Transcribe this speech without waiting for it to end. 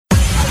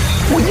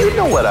Well, you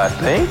know what I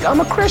think.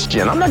 I'm a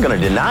Christian. I'm not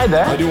going to deny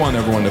that. I do want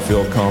everyone to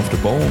feel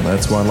comfortable, and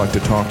that's why I'd like to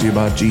talk to you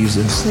about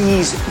Jesus.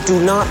 Please do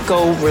not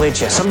go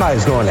religious.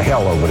 Somebody's going to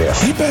hell over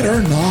this. He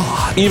better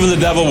not. Even the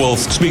devil will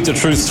speak the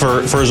truth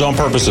for his own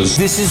purposes.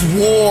 This is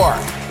war.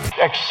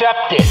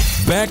 Accept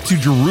it. Back to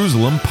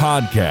Jerusalem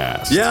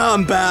podcast. Yeah,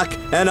 I'm back,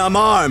 and I'm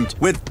armed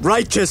with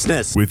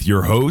righteousness. With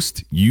your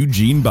host,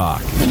 Eugene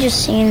Bach. He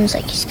just seems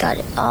like he's got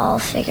it all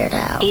figured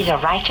out. He's a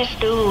righteous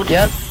dude.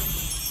 Yep.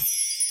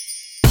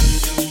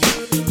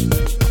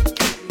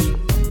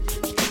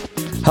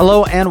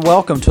 Hello and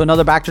welcome to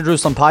another Back to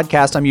Jerusalem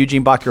podcast. I'm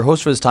Eugene Bach, your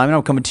host for this time, and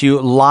I'm coming to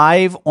you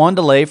live on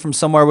delay from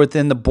somewhere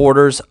within the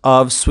borders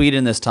of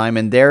Sweden this time.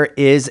 And there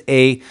is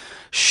a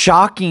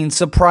shocking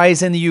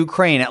surprise in the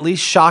Ukraine, at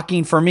least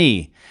shocking for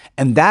me,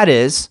 and that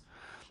is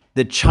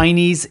the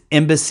Chinese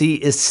embassy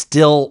is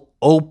still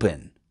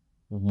open.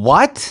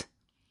 What?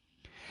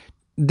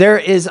 There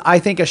is, I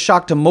think, a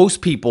shock to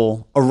most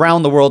people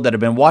around the world that have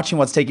been watching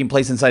what's taking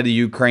place inside the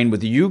Ukraine, with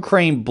the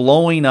Ukraine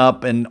blowing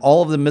up and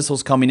all of the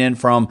missiles coming in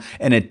from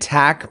an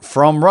attack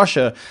from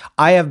Russia.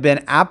 I have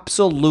been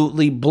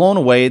absolutely blown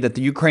away that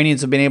the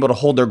Ukrainians have been able to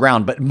hold their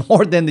ground. But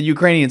more than the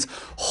Ukrainians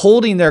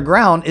holding their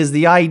ground is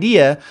the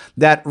idea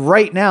that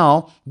right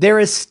now there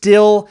is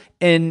still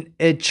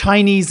a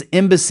Chinese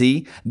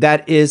embassy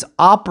that is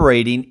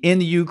operating in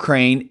the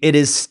Ukraine. It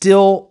is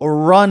still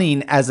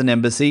running as an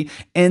embassy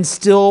and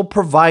still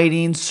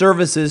providing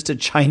services to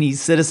Chinese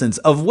citizens,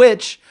 of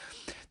which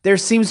there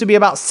seems to be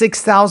about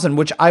 6,000,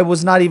 which I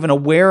was not even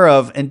aware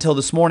of until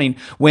this morning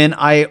when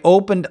I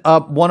opened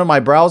up one of my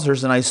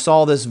browsers and I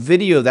saw this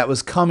video that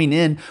was coming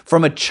in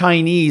from a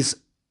Chinese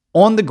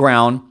on the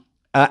ground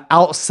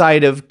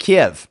outside of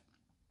Kiev.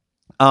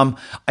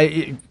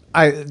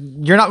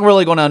 You're not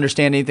really going to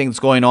understand anything that's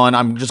going on.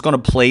 I'm just going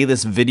to play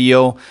this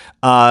video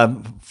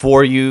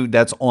for you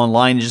that's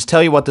online and just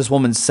tell you what this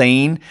woman's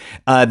saying.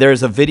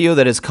 There's a video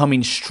that is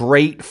coming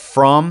straight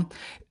from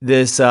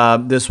this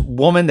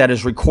woman that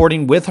is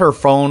recording with her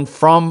phone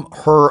from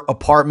her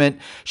apartment.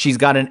 She's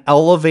got an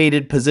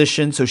elevated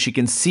position so she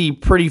can see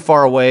pretty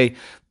far away.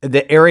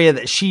 The area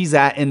that she's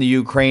at in the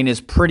Ukraine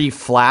is pretty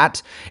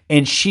flat,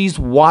 and she's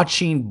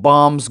watching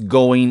bombs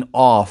going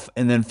off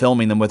and then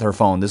filming them with her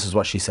phone. This is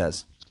what she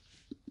says.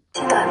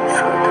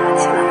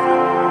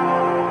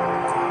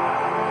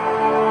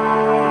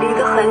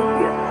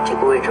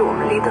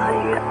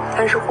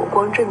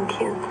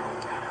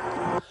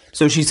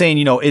 So she's saying,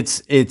 you know,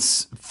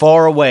 it's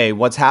far away.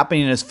 What's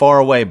happening is far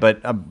away,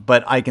 but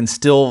I can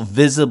still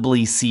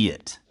visibly see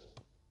it.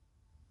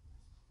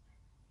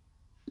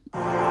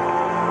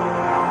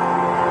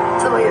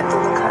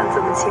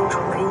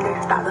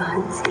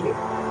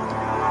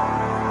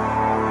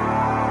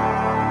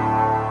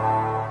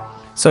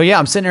 So yeah,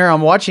 I'm sitting here,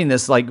 I'm watching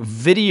this like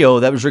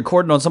video that was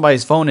recorded on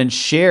somebody's phone and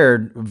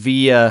shared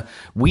via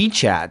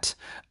WeChat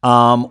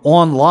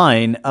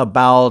online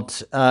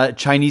about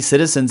Chinese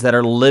citizens that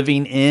are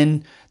living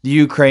in the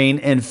Ukraine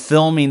and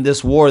filming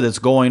this war that's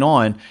going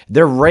on.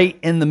 They're right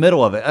in the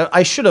middle of it.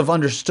 I should have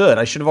understood.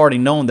 I should have already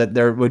known that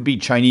there would be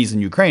Chinese in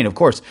Ukraine. Of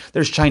course,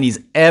 there's Chinese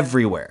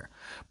everywhere.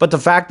 But the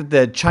fact that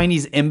the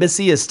Chinese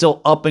embassy is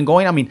still up and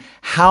going, I mean,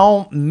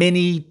 how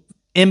many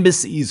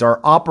embassies are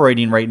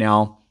operating right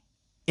now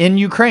in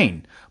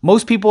Ukraine?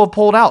 Most people have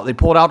pulled out. They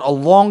pulled out a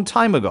long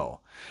time ago.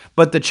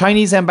 But the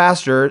Chinese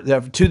ambassador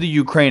to the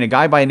Ukraine, a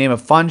guy by the name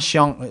of Fan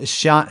Xianrong,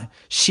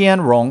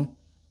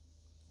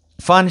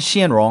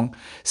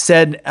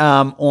 said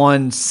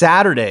on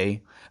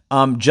Saturday,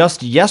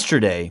 just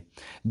yesterday,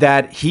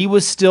 that he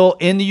was still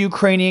in the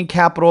Ukrainian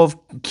capital of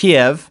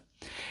Kiev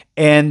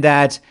and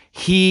that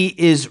he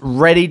is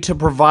ready to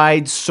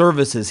provide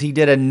services. He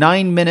did a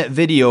 9-minute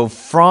video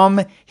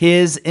from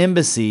his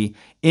embassy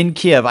in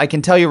Kiev. I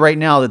can tell you right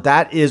now that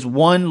that is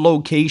one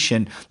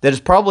location that is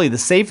probably the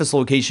safest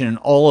location in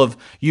all of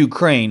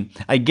Ukraine.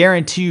 I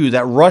guarantee you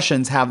that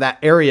Russians have that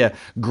area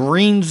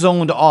green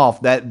zoned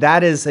off.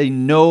 That is a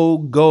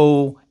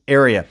no-go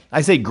area.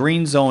 I say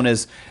green zone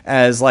as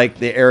like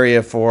the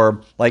area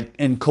for like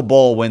in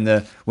Kabul when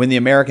the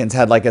Americans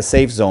had like a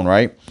safe zone,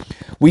 right?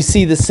 We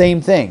see the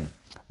same thing.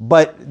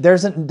 But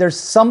there's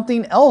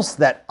something else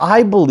that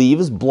I believe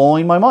is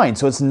blowing my mind.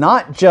 So it's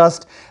not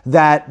just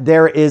that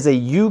there is a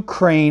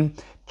there's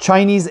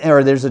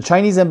a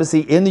Chinese embassy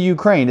in the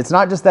Ukraine. It's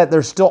not just that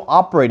they're still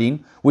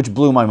operating, which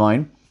blew my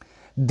mind.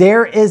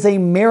 There is a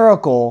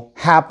miracle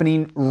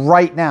happening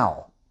right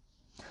now.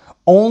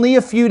 Only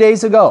a few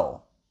days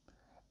ago,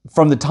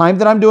 from the time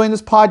that I'm doing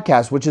this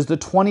podcast, which is the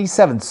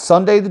 27th,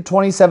 Sunday, the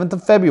 27th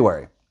of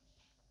February,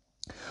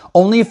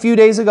 only a few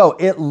days ago,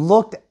 it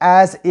looked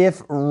as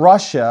if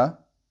Russia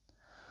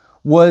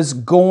was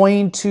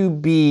going to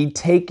be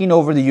taking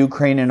over the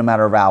Ukraine in a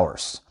matter of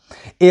hours.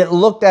 It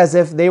looked as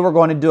if they were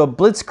going to do a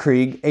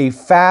blitzkrieg, a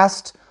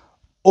fast,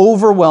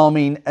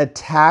 overwhelming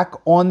attack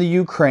on the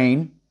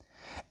Ukraine,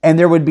 and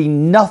there would be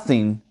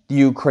nothing the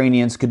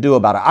Ukrainians could do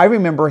about it. I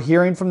remember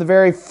hearing from the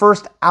very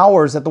first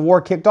hours that the war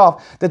kicked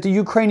off that the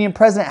Ukrainian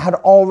president had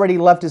already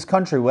left his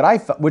country,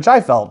 which I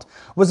felt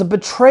was a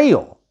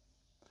betrayal.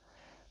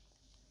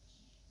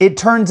 It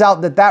turns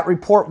out that that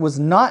report was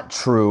not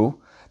true.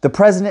 The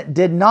president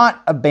did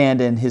not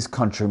abandon his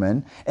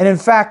countrymen. And in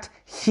fact,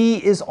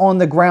 he is on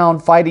the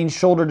ground fighting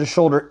shoulder to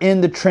shoulder in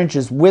the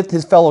trenches with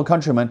his fellow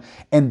countrymen,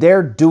 and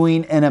they're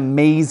doing an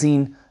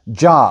amazing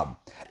job.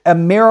 A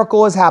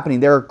miracle is happening.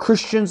 There are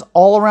Christians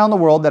all around the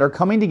world that are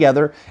coming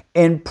together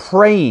and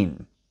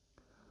praying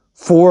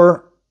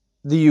for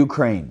the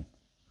Ukraine.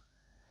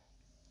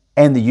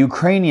 And the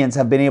Ukrainians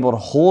have been able to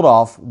hold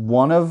off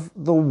one of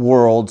the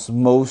world's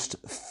most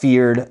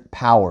feared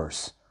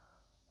powers,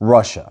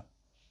 Russia.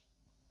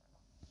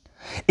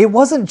 It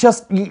wasn't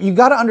just, you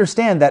got to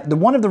understand that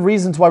one of the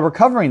reasons why we're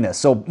covering this,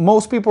 so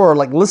most people are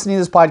like listening to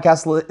this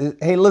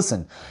podcast, hey,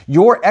 listen,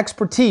 your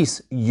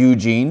expertise,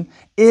 Eugene,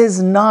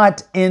 is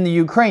not in the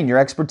Ukraine. Your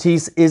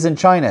expertise is in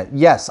China.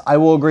 Yes, I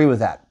will agree with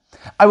that.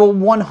 I will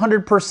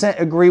 100%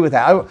 agree with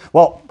that.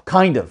 Well,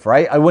 kind of,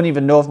 right? I wouldn't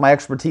even know if my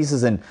expertise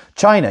is in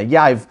China.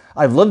 Yeah,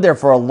 I've lived there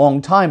for a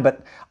long time,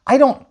 but I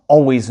don't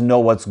always know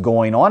what's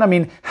going on. I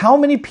mean, how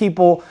many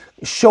people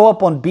show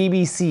up on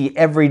BBC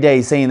every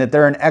day saying that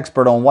they're an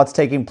expert on what's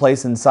taking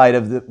place inside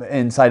of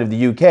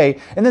the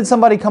UK, and then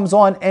somebody comes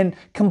on and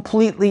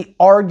completely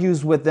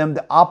argues with them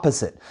the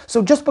opposite.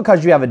 So just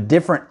because you have a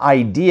different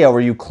idea or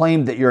you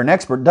claim that you're an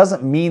expert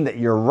doesn't mean that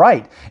you're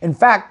right. In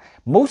fact,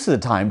 most of the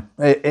time,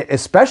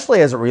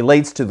 especially as it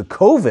relates to the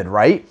COVID,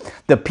 right?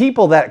 The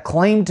people that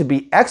claim to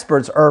be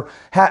experts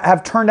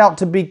have turned out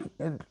to be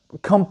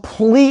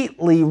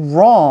completely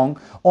wrong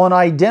on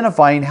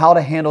identifying how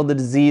to handle the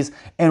disease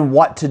and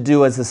what to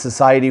do as a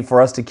society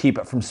for us to keep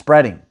it from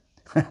spreading.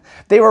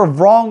 They were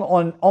wrong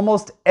on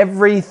almost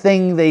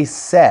everything they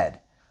said.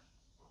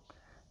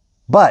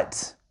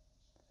 But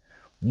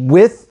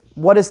with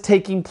what is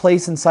taking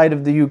place inside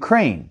of the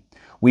Ukraine,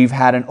 we've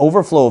had an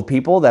overflow of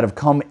people that have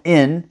come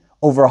in,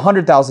 over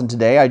 100,000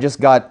 today. I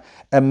just got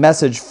a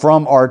message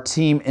from our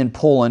team in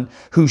Poland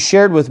who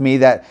shared with me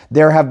that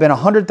there have been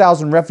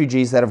 100,000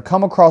 refugees that have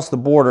come across the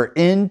border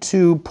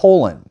into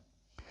Poland,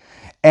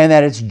 and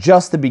that it's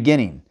just the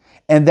beginning,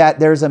 and that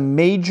there's a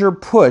major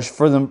push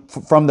from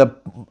the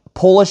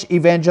Polish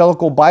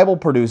evangelical Bible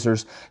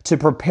producers to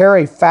prepare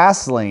a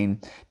fast lane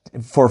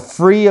for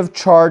free of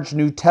charge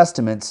New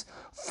Testaments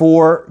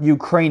for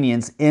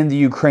Ukrainians in the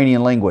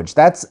Ukrainian language.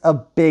 That's a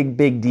big,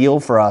 big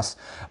deal for us.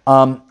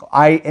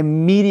 I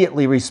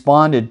immediately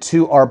responded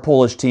to our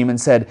Polish team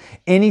and said,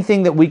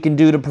 anything that we can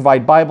do to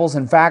provide Bibles.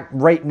 In fact,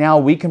 right now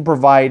we can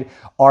provide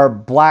our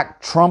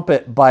Black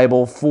Trumpet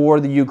Bible for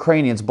the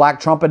Ukrainians. Black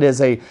Trumpet is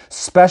a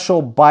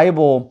special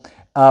Bible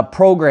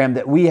program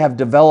that we have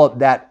developed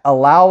that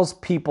allows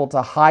people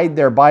to hide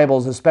their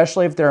Bibles,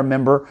 especially if they're a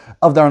member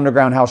of the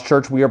Underground House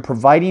Church. We are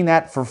providing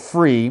that for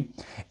free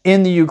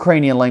in the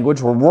Ukrainian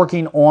language. We're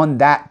working on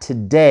that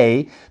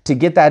today to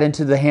get that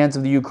into the hands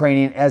of the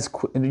Ukrainians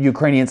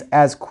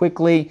as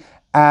quickly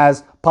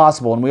as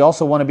possible. And we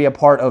also want to be a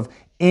part of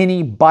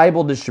any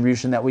Bible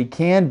distribution that we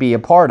can be a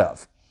part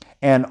of.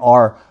 And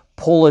our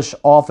Polish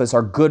office,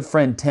 our good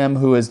friend Tim,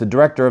 who is the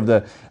director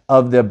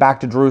of the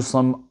Back to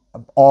Jerusalem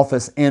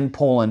office in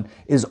Poland,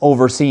 is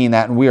overseeing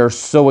that. And we are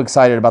so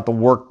excited about the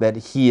work that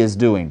he is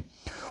doing.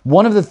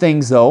 One of the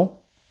things, though,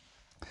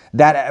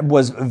 that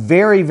was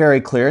very,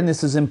 very clear, and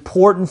this is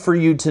important for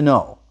you to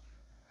know,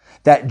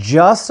 that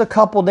just a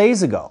couple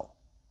days ago,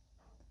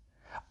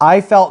 I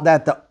felt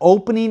that the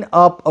opening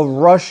up of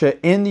Russia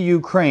in the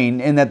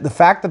Ukraine, and that the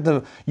fact that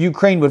the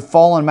Ukraine would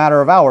fall in a matter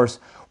of hours,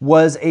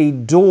 was a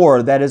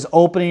door that is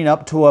opening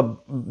up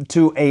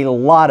to a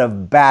lot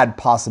of bad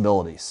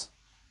possibilities.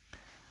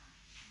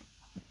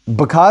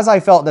 Because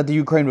I felt that the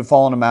Ukraine would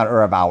fall in a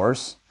matter of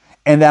hours,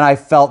 and then I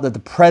felt that the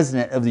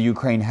president of the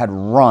Ukraine had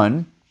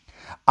run,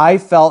 I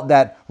felt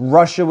that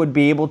Russia would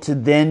be able to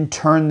then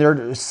turn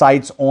their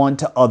sights on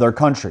to other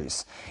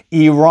countries.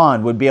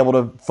 Iran would be able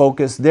to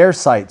focus their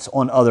sights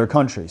on other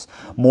countries.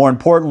 More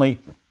importantly,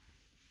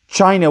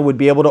 China would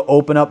be able to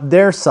open up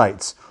their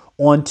sights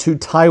onto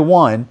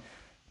Taiwan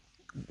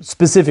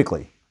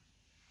specifically.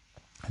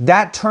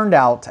 That turned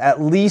out,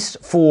 at least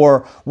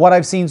for what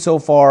I've seen so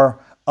far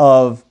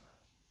of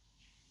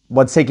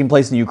what's taking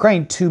place in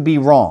Ukraine, to be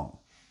wrong.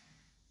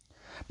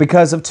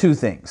 Because of two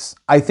things.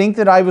 I think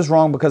that I was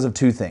wrong because of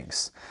two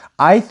things.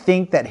 I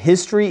think that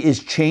history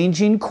is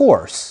changing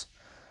course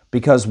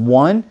because,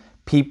 one,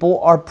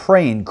 people are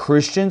praying,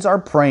 Christians are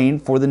praying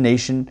for the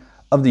nation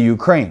of the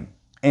Ukraine.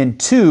 And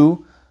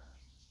two,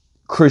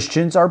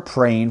 Christians are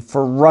praying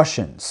for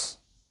Russians.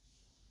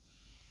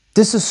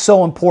 This is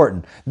so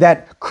important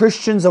that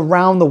Christians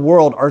around the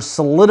world are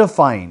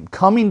solidifying,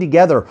 coming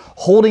together,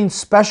 holding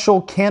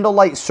special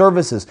candlelight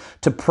services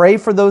to pray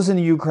for those in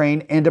the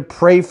Ukraine and to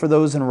pray for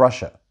those in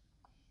Russia.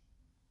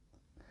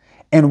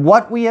 And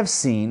what we have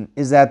seen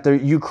is that the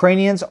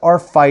Ukrainians are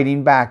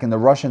fighting back and the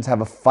Russians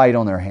have a fight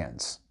on their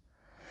hands.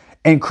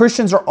 And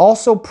Christians are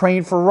also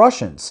praying for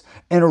Russians,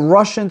 and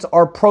Russians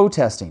are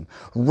protesting.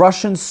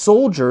 Russian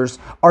soldiers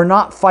are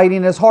not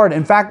fighting as hard.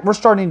 In fact, we're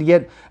starting to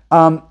get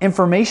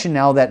information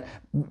now that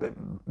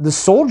the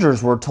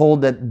soldiers were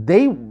told that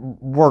they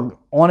were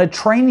on a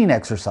training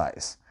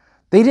exercise.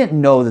 They didn't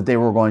know that they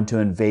were going to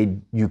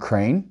invade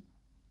Ukraine.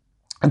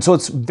 And so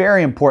it's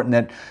very important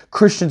that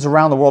Christians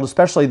around the world,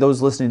 especially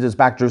those listening to this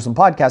Back to Jerusalem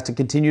podcast, to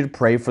continue to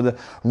pray for the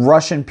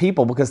Russian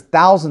people, because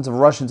thousands of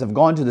Russians have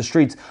gone to the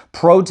streets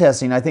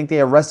protesting. I think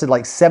they arrested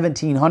like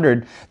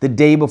 1,700 the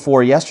day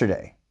before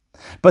yesterday.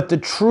 But the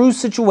true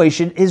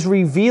situation is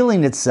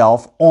revealing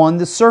itself on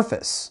the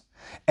surface.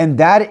 And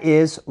that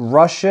is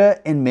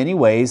Russia, in many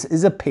ways,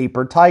 is a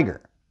paper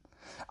tiger.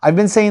 I've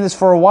been saying this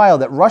for a while,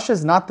 that Russia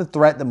is not the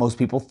threat that most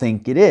people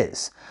think it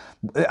is.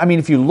 I mean,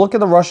 if you look at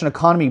the Russian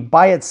economy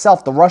by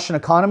itself, the Russian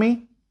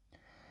economy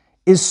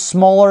is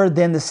smaller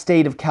than the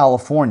state of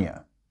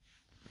California.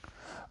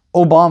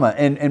 Obama,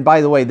 and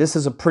by the way, this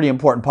is a pretty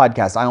important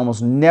podcast. I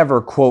almost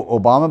never quote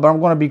Obama, but I'm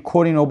going to be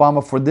quoting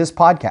Obama for this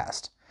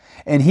podcast.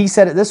 And he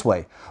said it this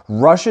way: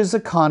 Russia's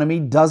economy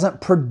doesn't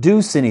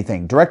produce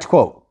anything. Direct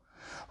quote.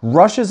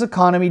 Russia's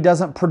economy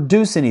doesn't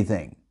produce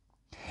anything.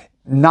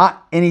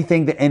 Not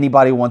anything that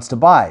anybody wants to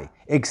buy,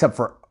 except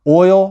for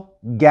oil,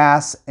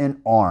 gas, and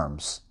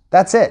arms.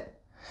 That's it.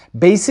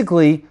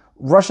 Basically,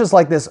 Russia's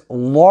like this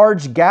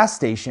large gas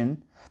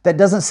station that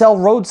doesn't sell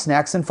road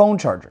snacks and phone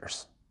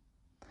chargers.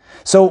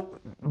 So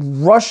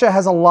Russia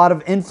has a lot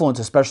of influence,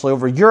 especially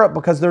over Europe,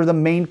 because they're the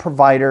main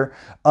provider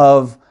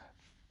of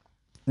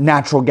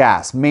natural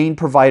gas, main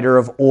provider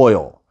of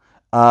oil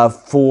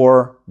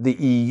for the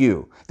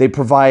EU. They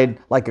provide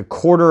like a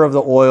quarter of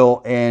the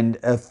oil and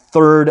a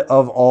third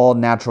of all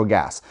natural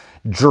gas.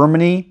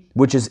 Germany,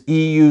 which is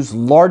EU's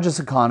largest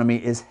economy,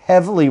 is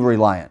heavily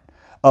reliant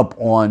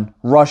upon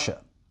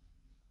Russia.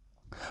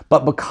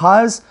 But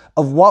because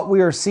of what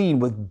we are seeing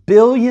with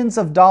billions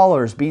of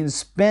dollars being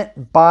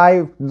spent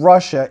by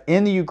Russia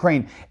in the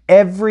Ukraine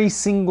every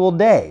single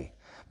day,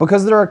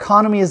 because their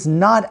economy is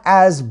not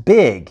as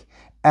big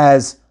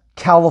as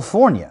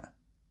California.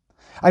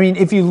 I mean,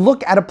 if you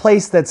look at a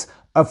place that's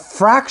a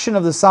fraction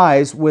of the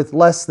size with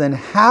less than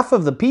half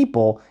of the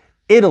people,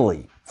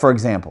 Italy, for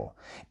example.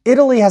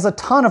 Italy has a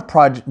ton of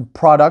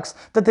products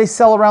that they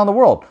sell around the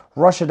world.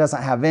 Russia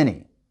doesn't have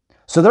any.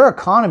 So their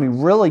economy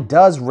really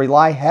does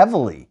rely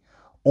heavily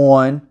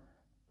on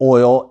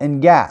oil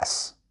and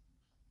gas.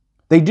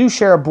 They do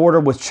share a border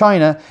with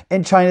China,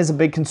 and China is a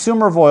big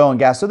consumer of oil and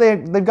gas. So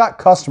they've got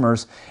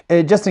customers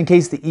just in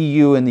case the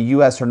EU and the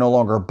US are no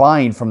longer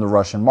buying from the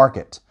Russian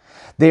market.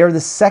 They are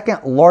the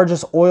second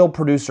largest oil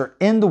producer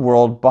in the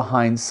world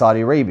behind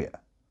Saudi Arabia.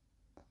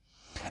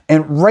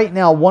 And right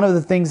now, one of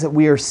the things that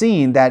we are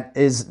seeing that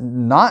is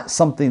not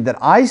something that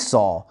I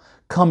saw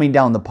coming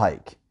down the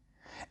pike,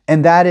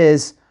 and that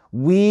is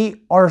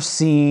we are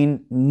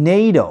seeing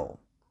NATO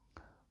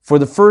for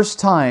the first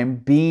time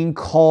being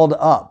called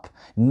up.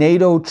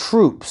 NATO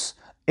troops,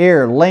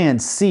 air,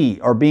 land, sea,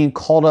 are being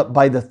called up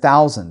by the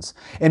thousands.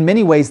 In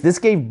many ways, this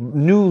gave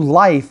new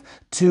life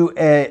to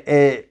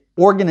a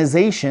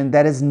organization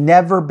that has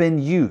never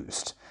been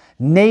used.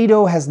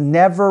 NATO has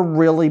never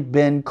really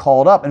been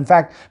called up. In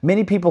fact,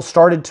 many people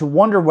started to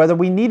wonder whether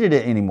we needed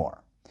it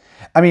anymore.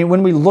 I mean,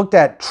 when we looked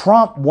at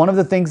Trump, one of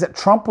the things that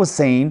Trump was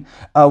saying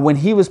when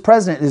he was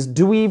president is,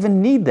 do we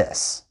even need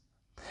this?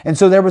 And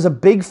so there was a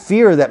big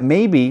fear that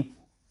maybe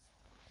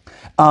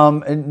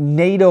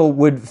NATO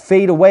would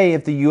fade away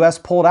if the US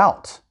pulled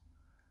out.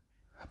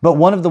 But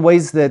one of the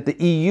ways that the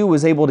EU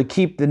was able to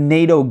keep the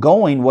NATO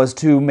going was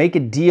to make a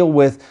deal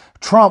with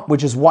Trump,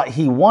 which is what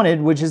he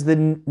wanted, which is the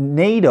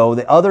NATO,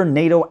 the other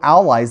NATO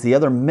allies, the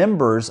other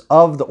members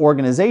of the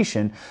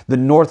organization, the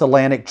North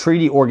Atlantic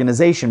Treaty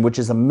Organization, which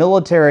is a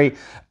military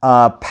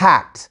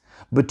pact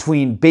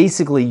between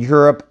basically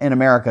Europe and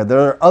America. There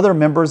are other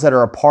members that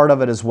are a part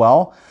of it as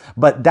well,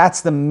 but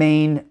that's the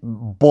main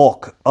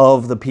bulk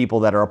of the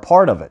people that are a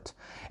part of it.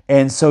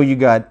 And so you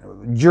got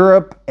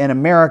Europe and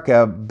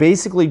America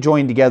basically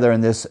joined together in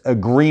this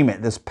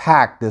agreement, this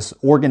pact, this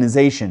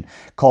organization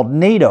called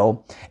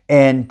NATO.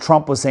 And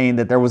Trump was saying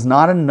that there was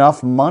not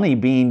enough money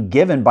being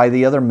given by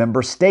the other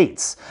member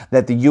states,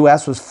 that the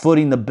US was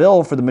footing the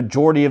bill for the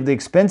majority of the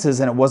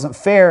expenses and it wasn't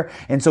fair.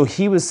 And so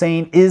he was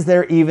saying, is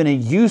there even a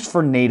use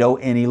for NATO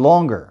any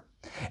longer?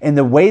 And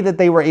the way that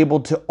they were able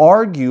to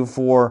argue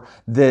for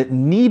the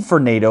need for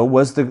NATO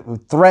was the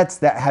threats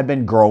that had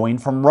been growing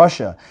from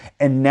Russia.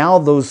 And now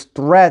those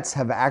threats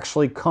have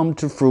actually come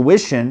to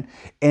fruition,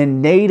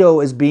 and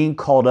NATO is being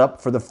called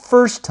up for the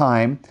first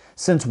time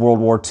since World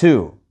War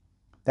II.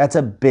 That's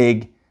a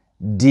big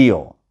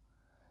deal.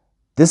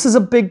 This is a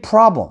big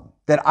problem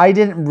that I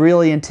didn't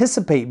really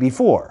anticipate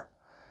before.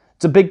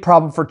 It's a big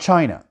problem for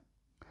China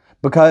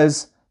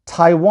because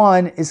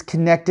Taiwan is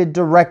connected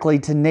directly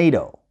to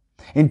NATO.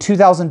 In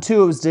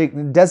 2002, it was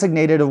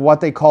designated of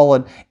what they call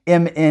an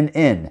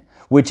MNN,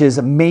 which is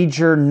a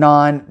major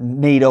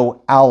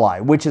non-NATO ally,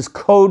 which is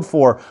code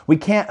for we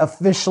can't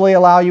officially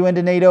allow you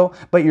into NATO,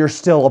 but you're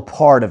still a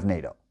part of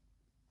NATO.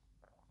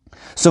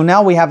 So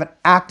now we have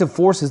active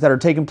forces that are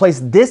taking place.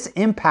 This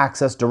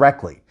impacts us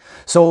directly.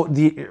 So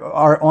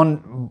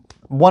on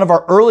one of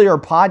our earlier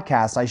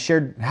podcasts, I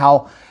shared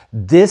how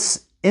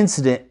this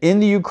incident in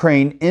the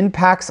Ukraine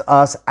impacts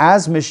us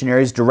as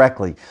missionaries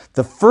directly.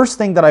 The first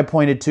thing that I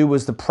pointed to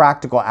was the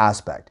practical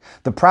aspect.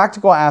 The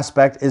practical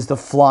aspect is the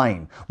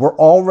flying. We're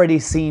already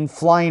seeing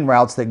flying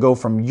routes that go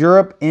from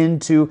Europe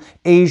into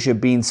Asia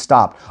being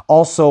stopped.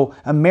 Also,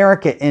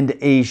 America into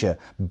Asia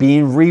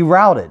being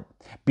rerouted.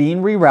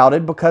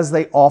 Because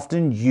they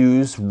often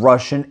use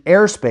Russian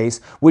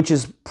airspace, which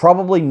is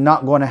probably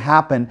not going to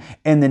happen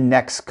in the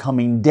next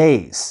coming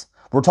days.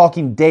 We're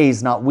talking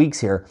days, not weeks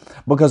here,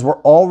 because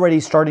we're already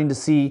starting to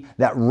see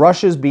that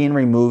Russia is being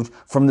removed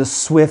from the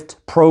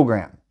SWIFT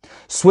program.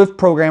 SWIFT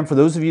program, for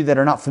those of you that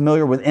are not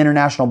familiar with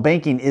international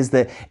banking, is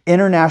the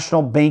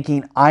international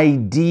banking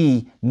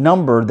ID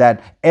number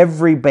that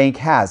every bank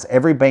has.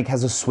 Every bank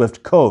has a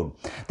SWIFT code.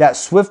 That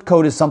SWIFT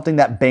code is something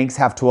that banks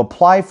have to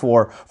apply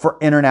for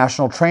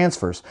international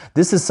transfers.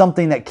 This is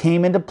something that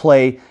came into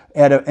play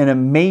in a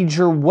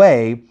major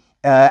way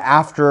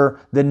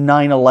after the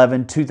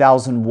 9/11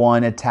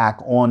 2001 attack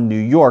on New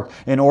York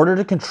in order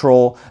to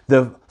control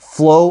the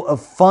flow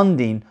of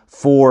funding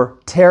for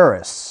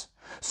terrorists.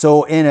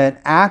 So in an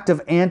act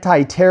of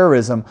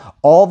anti-terrorism,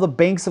 all the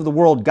banks of the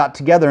world got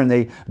together and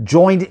they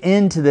joined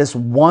into this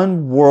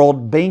one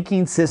world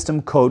banking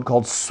system code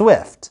called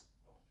SWIFT.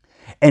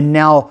 And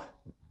now,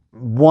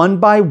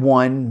 one by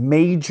one,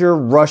 major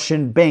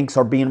Russian banks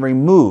are being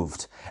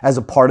removed as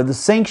a part of the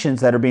sanctions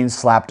that are being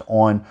slapped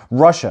on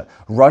Russia.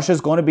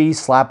 Russia's going to be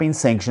slapping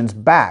sanctions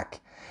back.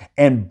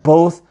 And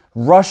both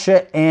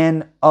Russia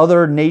and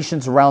other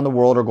nations around the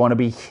world are going to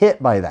be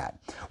hit by that.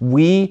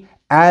 We,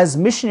 as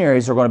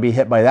missionaries, are going to be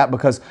hit by that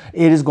because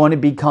it is going to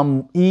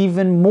become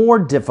even more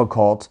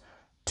difficult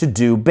to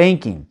do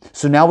banking.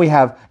 So now we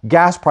have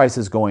gas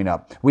prices going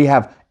up. We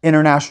have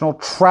international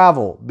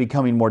travel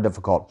becoming more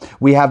difficult.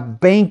 We have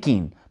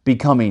banking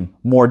becoming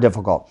more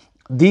difficult.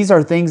 These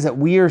are things that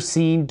we are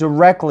seeing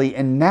directly.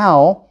 And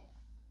now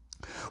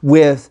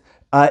with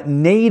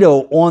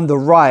NATO on the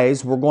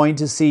rise, we're going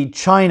to see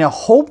China,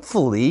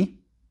 hopefully,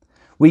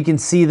 we can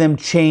see them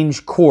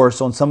change course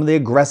on some of the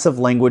aggressive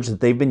language that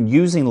they've been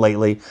using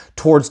lately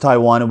towards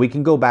Taiwan, and we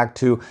can go back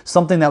to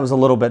something that was a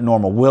little bit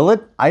normal. Will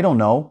it? I don't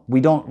know. We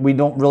don't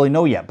really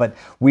know yet, but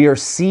we are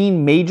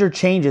seeing major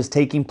changes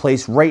taking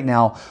place right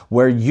now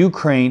where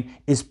Ukraine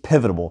is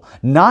pivotal,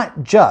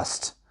 not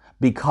just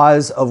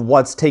because of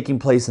what's taking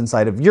place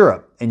inside of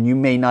Europe. And you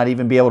may not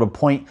even be able to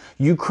point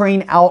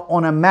Ukraine out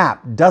on a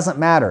map. Doesn't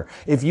matter.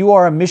 If you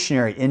are a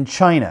missionary in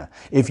China,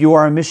 if you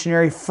are a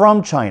missionary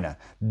from China,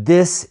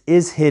 this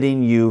is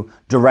hitting you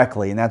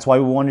directly. And that's why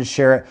we wanted to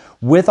share it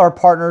with our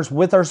partners,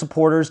 with our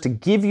supporters, to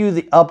give you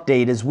the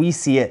update as we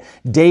see it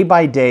day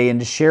by day and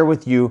to share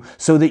with you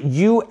so that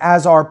you,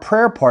 as our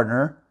prayer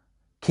partner,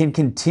 can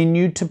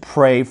continue to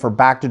pray for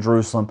Back to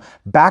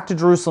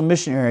Jerusalem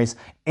missionaries,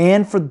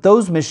 and for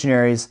those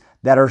missionaries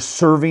that are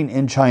serving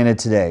in China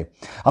today.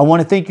 I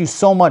want to thank you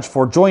so much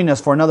for joining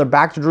us for another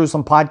Back to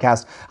Jerusalem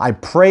podcast. I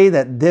pray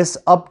that this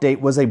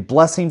update was a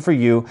blessing for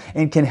you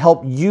and can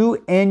help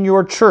you and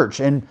your church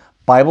and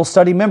Bible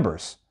study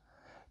members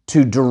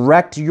to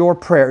direct your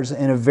prayers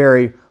in a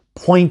very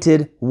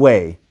pointed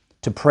way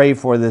to pray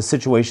for the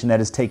situation that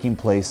is taking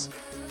place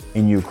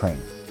in Ukraine.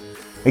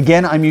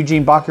 Again, I'm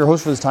Eugene Bach, your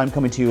host for this time,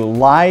 coming to you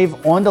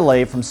live on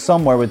delay from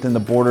somewhere within the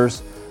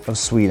borders of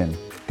Sweden.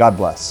 God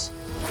bless.